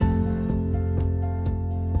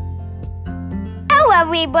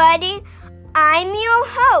everybody, I'm your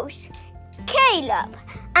host, Caleb,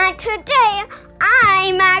 and today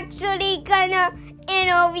I'm actually gonna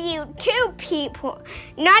interview two people,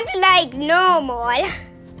 not like normal.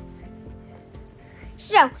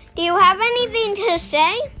 So, do you have anything to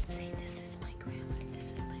say? Say, this is my grandma,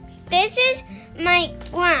 this is my baby. This is my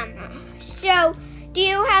grandma. So, do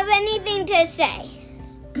you have anything to say?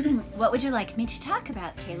 What would you like me to talk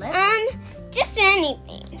about, Caleb? Just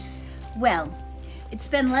anything. Well, it's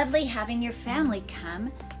been lovely having your family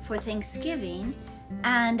come for Thanksgiving,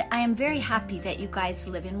 and I am very happy that you guys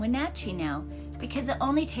live in Wenatchee now, because it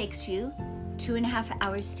only takes you 2.5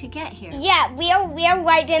 hours to get here. Yeah, we are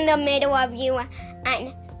right in the middle of you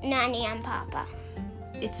and Nanny and Papa.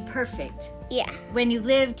 It's perfect. Yeah. When you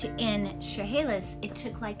lived in Chehalis, it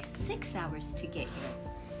took like 6 hours to get here.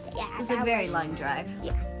 Yeah. It was a very long drive.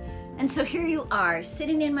 Yeah. And so here you are,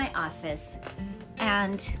 sitting in my office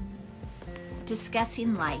and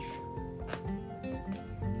discussing life.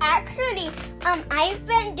 Actually, I've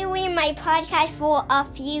been doing my podcast for a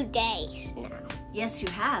few days now. Yes, you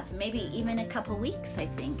have. Maybe even a couple weeks, I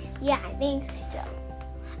think. Yeah, I think so.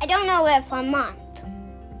 I don't know if a month.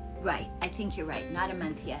 Right, I think you're right. Not a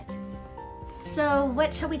month yet. So,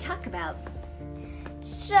 what shall we talk about?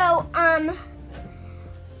 Tell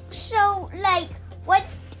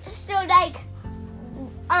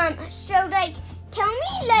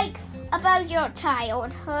me, about your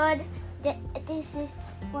childhood. This is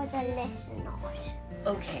for the listeners.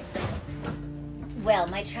 Okay. Well,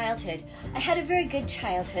 my childhood. I had a very good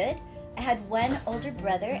childhood. I had one older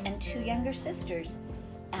brother and 2 younger sisters.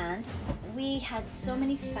 And we had so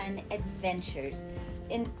many fun adventures.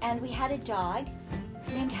 And we had a dog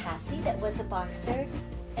named Hassie that was a boxer.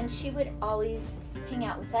 And she would always hang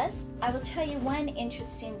out with us. I will tell you one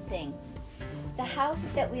interesting thing. The house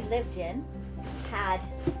that we lived in had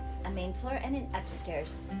a main floor and an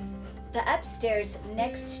upstairs. The upstairs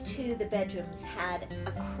next to the bedrooms had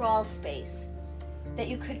a crawl space that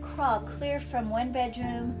you could crawl clear from one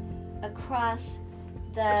bedroom across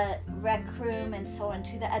the rec room and so on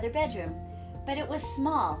to the other bedroom. But it was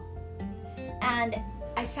small, and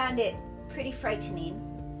I found it pretty frightening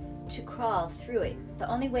to crawl through it. The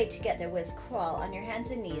only way to get there was crawl on your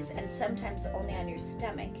hands and knees, and sometimes only on your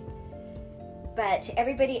stomach. But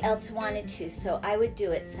everybody else wanted to, so I would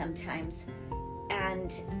do it sometimes.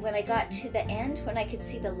 And when I got to the end, when I could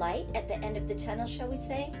see the light at the end of the tunnel, shall we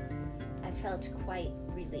say, I felt quite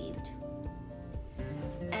relieved.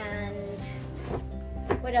 And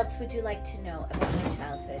what else would you like to know about my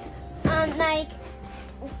childhood?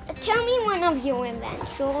 Tell me one of your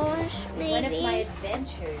adventures, maybe. One of my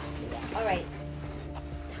adventures. All right.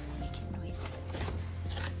 Make it noisy.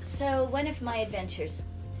 So, one of my adventures.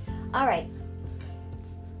 All right.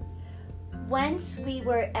 Once we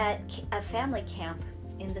were at a family camp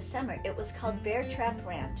in the summer. It was called Bear Trap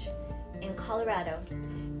Ranch in Colorado.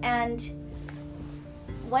 And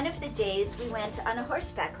one of the days we went on a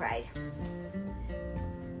horseback ride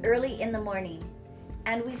early in the morning.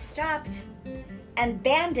 And we stopped, and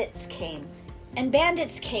bandits came. And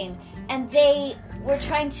they were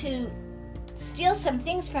trying to steal some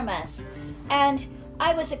things from us. And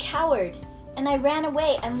I was a coward, and I ran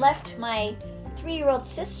away and left my 3-year-old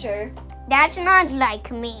sister. That's not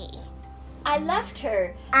like me. I left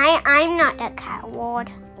her. I'm not a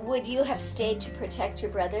coward. Would you have stayed to protect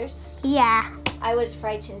your brothers? Yeah. I was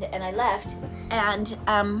frightened and I left. And,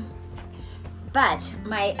 but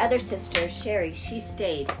my other sister, Sherry, she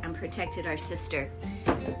stayed and protected our sister.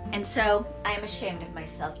 And so I am ashamed of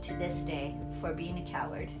myself to this day for being a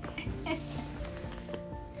coward.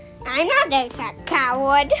 I'm not a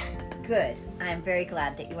coward. Good. I'm very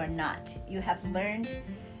glad that you are not. You have learned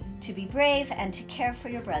to be brave and to care for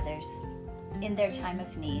your brothers in their time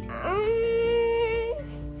of need.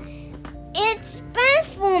 It's been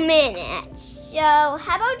 4 minutes, so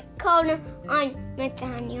how about calling on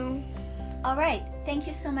Nathaniel? All right. Thank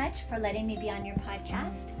you so much for letting me be on your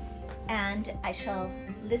podcast, and I shall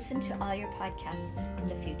listen to all your podcasts in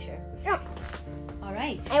the future. Sure. All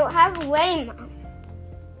right. I will have way more.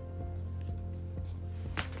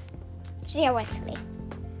 Seriously.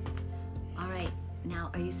 All right.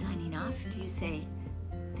 Now, are you signing off? Do you say,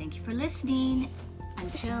 thank you for listening,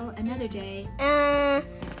 until another day?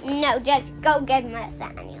 No, just go get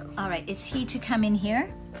Nathaniel. All right. Is he to come in here?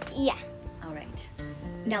 Yeah. All right.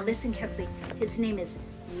 Now, listen carefully. His name is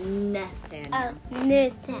Nathaniel. Oh,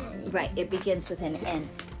 Nathaniel. Right. It begins with an N.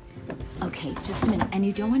 Okay, just a minute. And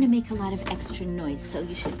you don't want to make a lot of extra noise, so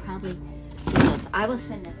you should probably close. I will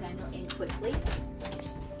send Nathaniel in quickly.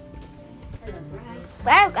 Hello, Brian.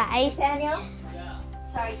 Well, guys. Nathaniel?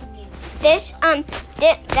 Sorry, mute.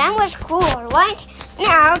 That was cool, right?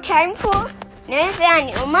 Now, time for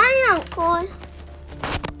Nathaniel, my uncle.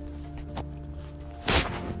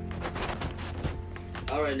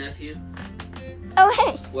 All right, nephew. Oh,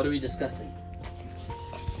 hey. What are we discussing?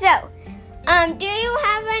 So, do you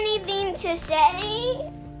have anything to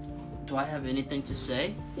say? Do I have anything to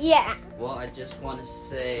say? Yeah. Well, I just want to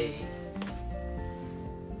say,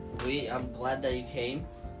 I'm glad that you came.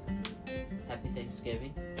 Happy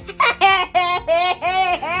Thanksgiving. And,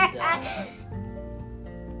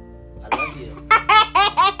 I love you.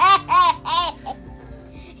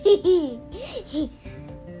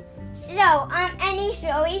 So, any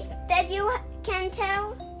stories that you can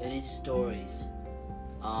tell? Any stories?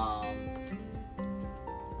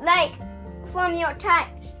 Like, from your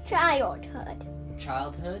childhood?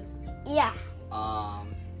 Childhood? Yeah. I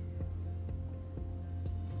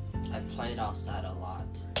played outside a lot.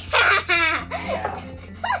 Yeah.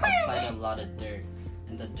 I played a lot of dirt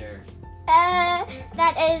in the dirt.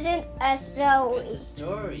 That isn't a story. It's a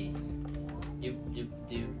story. Do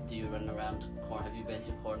you run around corn? Have you been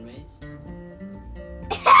to corn maze? You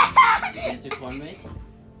been to corn maze?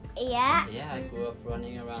 Yeah. Yeah, I grew up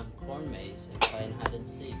running around corn maze and playing hide and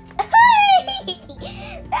seek.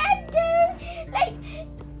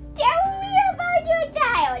 Tell me about your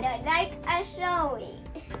childhood, like a story.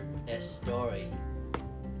 A story.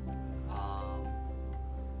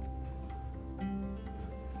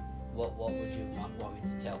 What would you want me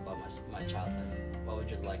to tell about my childhood? What would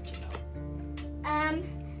you like to know?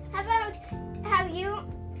 How about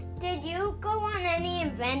did you go on any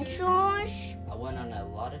adventures? I went on a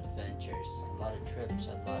lot of adventures, a lot of trips,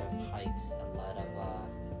 a lot of hikes, a lot of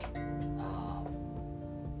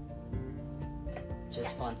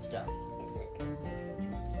just fun stuff.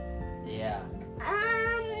 Yeah.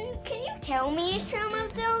 Can you tell me some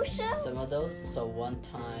of those? Some of those. So one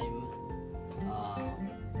time,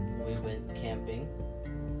 we went camping,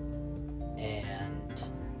 and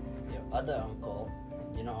your other uncle,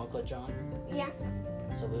 you know Uncle John? Yeah.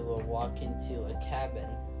 So we were walking to a cabin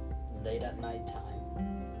late at nighttime,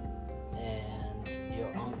 and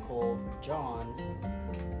your Uncle John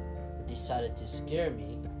decided to scare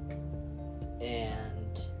me,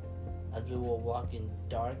 and as we were walking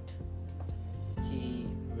dark, he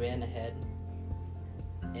ran ahead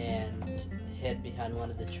and hid behind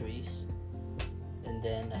one of the trees, and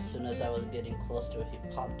then as soon as I was getting close to it, he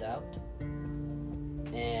popped out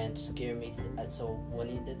and scared me. So when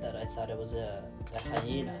he did that, I thought it was a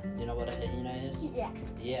hyena. Do you know what a hyena is? Yeah.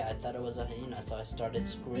 Yeah, I thought it was a hyena, so I started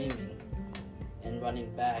screaming and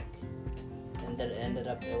running back, and then it ended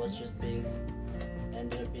up being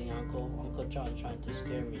Uncle John trying to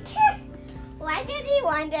scare me. Why did he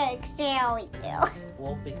want to scare you?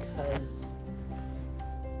 Well, because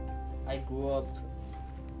I grew up.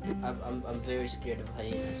 I'm very scared of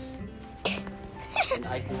hyenas, and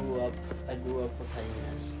I grew up with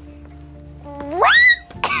hyenas. What?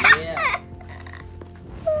 Yeah.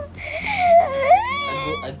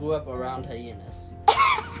 I grew up around hyenas.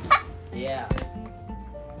 Yeah.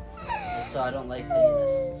 And so I don't like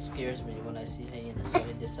hyenas. It scares me when I see hyenas, so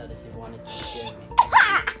he decided he wanted to scare me.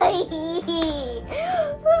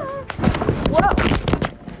 Whoa.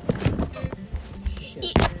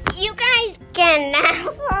 You guys can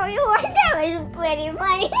laugh all you want. That was pretty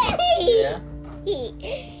funny. Yeah?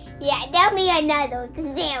 Yeah, tell me another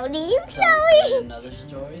story. Tell me another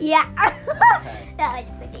story? Yeah. Okay. That was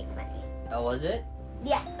pretty funny. Oh, was it?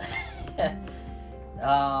 Yeah.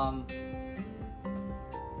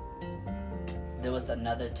 There was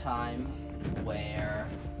another time where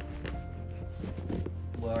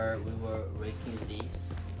we were raking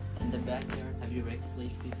leaves in the backyard. Have you raked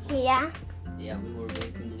leaves before? Yeah. Yeah, we were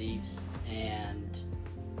raking leaves, and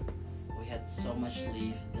we had so much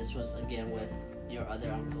leaf. This was again with your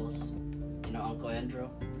other uncles. You know Uncle Andrew?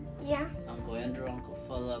 Yeah. Uncle Andrew, Uncle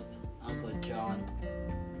Philip, Uncle John.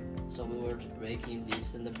 So we were raking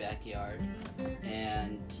leaves in the backyard,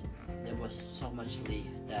 and there was so much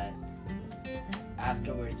leaf that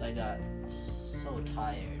afterwards I got so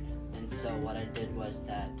tired. And so what I did was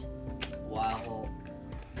that while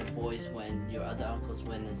the boys your other uncles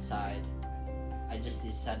went inside, I just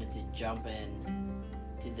decided to jump in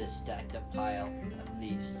to this stacked up pile of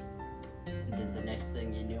leaves. And then the next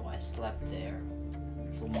thing you knew, I slept there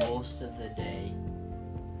for most of the day.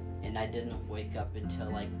 And I didn't wake up until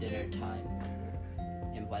like dinner time.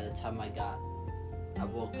 And by the time I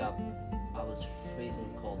woke up, I was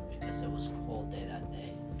freezing cold because it was a cold day that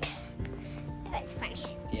day. That's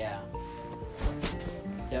funny. Yeah.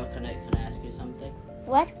 Theo, can I ask you something?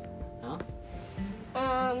 What? Huh?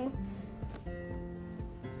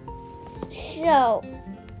 So,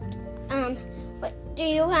 what, do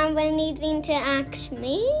you have anything to ask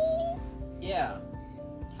me? Yeah.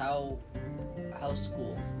 How's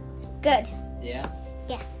school? Good. Yeah?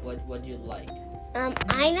 Yeah. What do you like?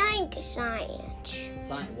 I like science.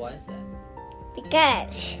 Science, why is that?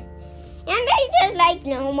 Because, and I just like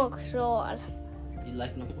normal school. You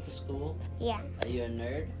like normal school? Yeah. Are you a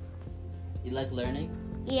nerd? You like learning?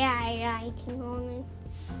 Yeah, I like learning.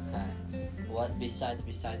 Okay. What besides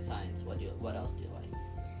science? What else do you like?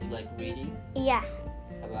 You like reading? Yeah.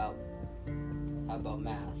 How about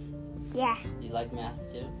math? Yeah. You like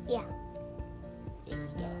math too? Yeah. Good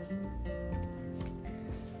stuff.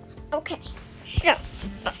 Okay. So,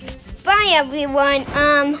 bye everyone.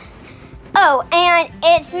 Oh, and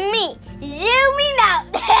it's me, zooming out.